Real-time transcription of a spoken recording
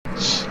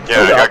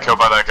Yeah, I got killed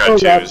by that guy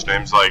too. God. His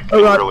name's like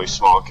really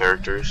small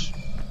characters.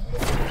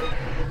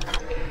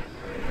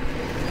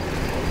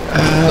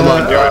 Come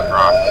on, Do it,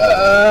 Brock.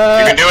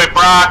 You can do it,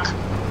 Brock!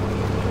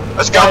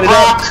 Let's go,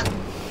 Brock!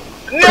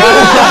 No!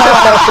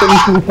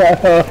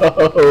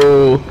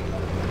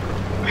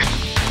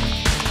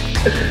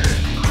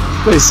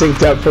 They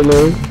synced up for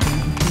me.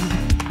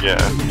 Yeah.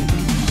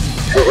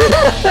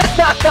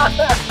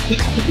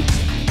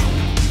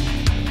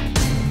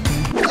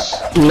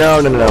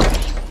 No.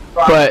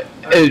 But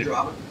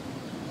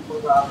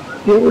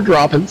we're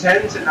dropping.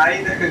 10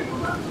 tonight.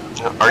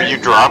 Are you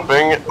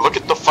dropping? Look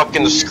at the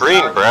fucking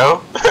screen,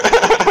 bro.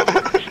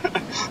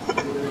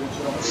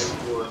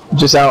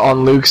 Just out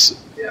on Luke's.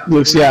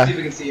 Luke's, yeah. See if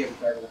we can see him.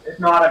 If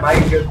not, I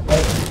might just.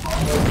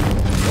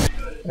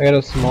 I got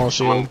a small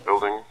Someone shield.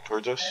 building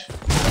towards us.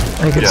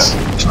 I think it's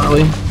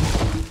Charlie.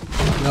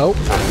 Nope.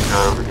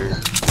 Guy over here.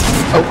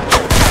 Oh.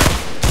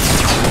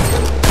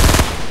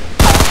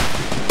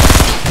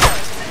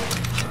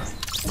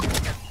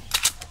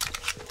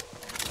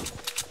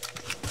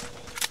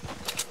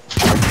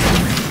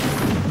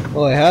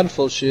 Well, I had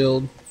full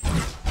shield.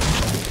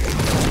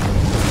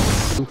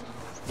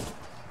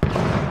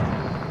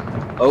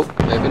 Oh,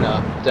 maybe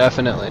not.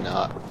 Definitely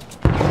not.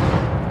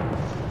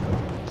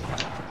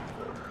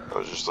 I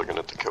was just looking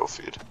at the kill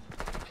feed.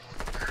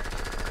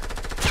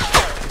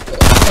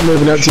 I'm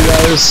moving up to you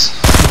guys.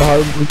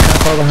 Kind of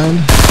far behind.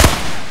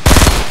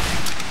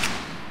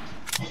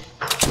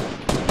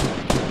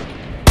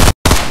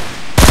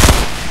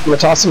 I'm gonna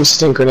toss some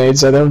stink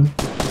grenades at him.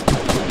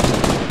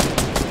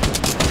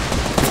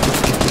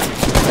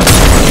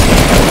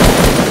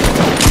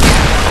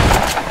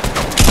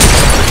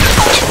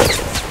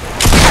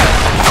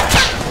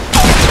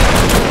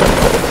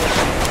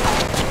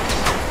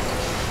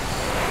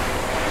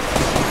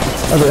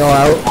 Are they all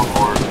out?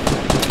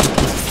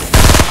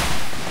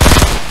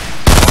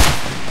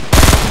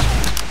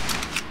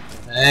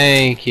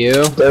 Thank you.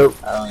 Dope.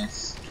 I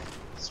was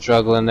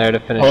struggling there to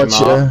finish I'll him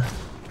let off.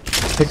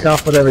 you pick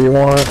off whatever you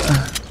want.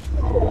 I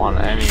don't want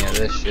any of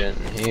this shit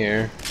in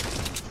here.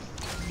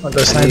 Want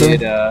to snipe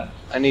him?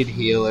 I need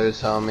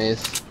healers, homies.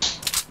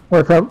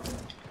 Where from?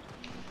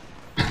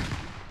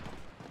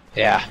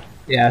 Yeah,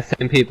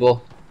 same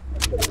people.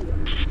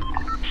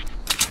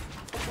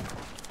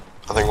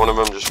 I think one of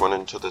them just went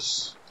into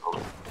this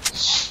building.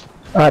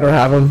 I don't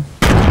have him.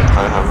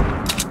 I have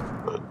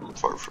him, but I'm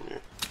far from you.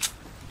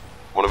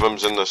 One of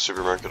them's in the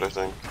supermarket, I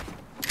think.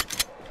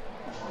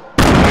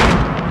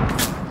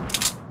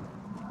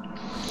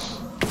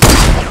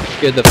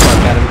 Scared the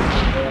fuck out of me.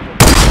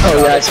 Oh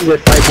yeah, I see they're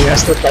fighting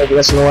us. They're fighting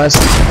us in the west.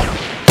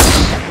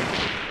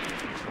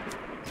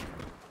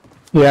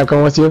 Yeah, I'm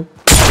going with you.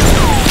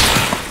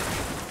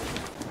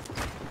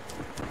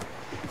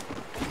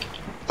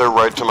 They're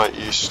right to my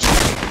east.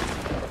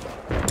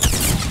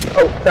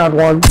 Oh, found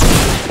one.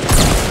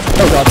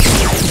 Oh god.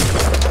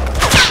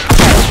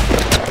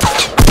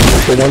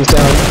 Okay, one's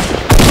down.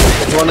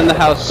 There's one in the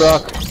house,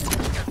 Brock.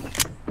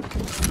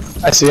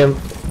 I see him.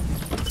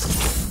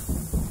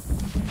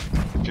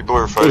 People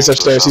are fighting. He's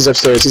upstairs, he's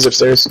upstairs, he's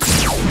upstairs. There's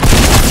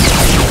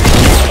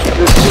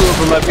two of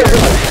them up here.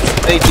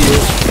 Thank you.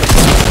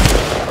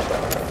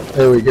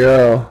 There we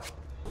go.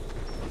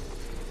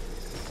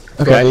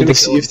 Okay, I need to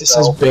see if this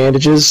has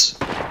bandages.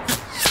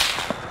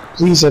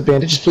 Please have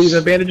bandages, please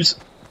have bandages.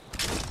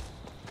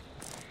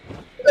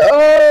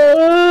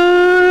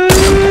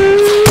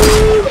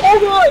 Oh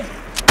god!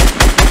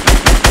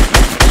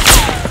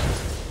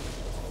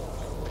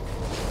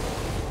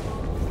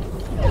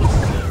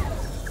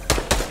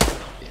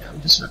 Yeah, I'm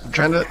just fucking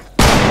trying to.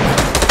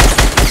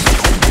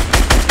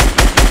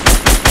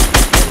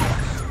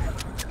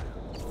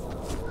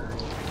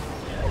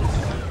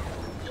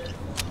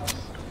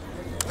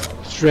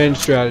 Strange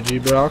strategy,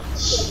 Brock.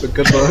 But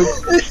good luck.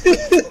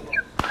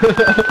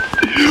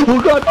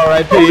 Oh god!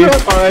 R.I.P.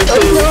 R.I.P.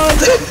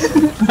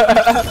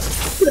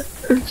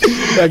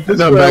 Back to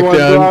back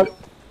down.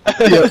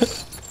 Yep.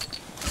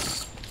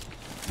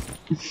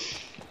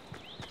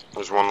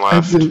 There's one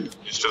left.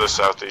 He's to the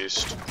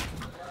southeast.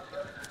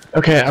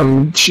 Okay,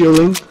 I'm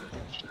shielding.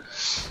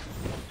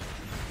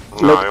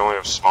 No, I only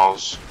have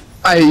smalls.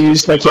 I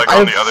used my. He's like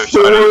on the other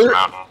side of this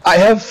mountain. I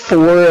have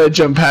 4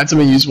 jump pads. I'm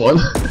gonna use one.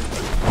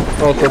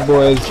 Okay,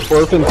 boys.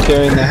 Orphan's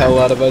carrying the hell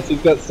out of us.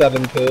 He's got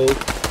 7 kills.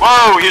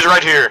 Whoa, he's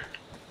right here.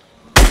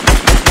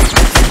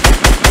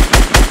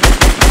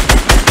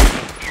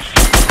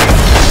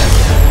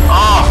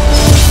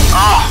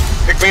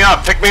 Pick me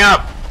up, pick me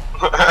up.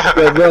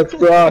 Good luck,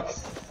 Brock.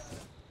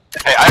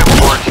 Hey, I have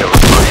 4 kills.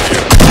 Fuck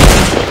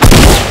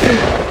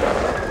you.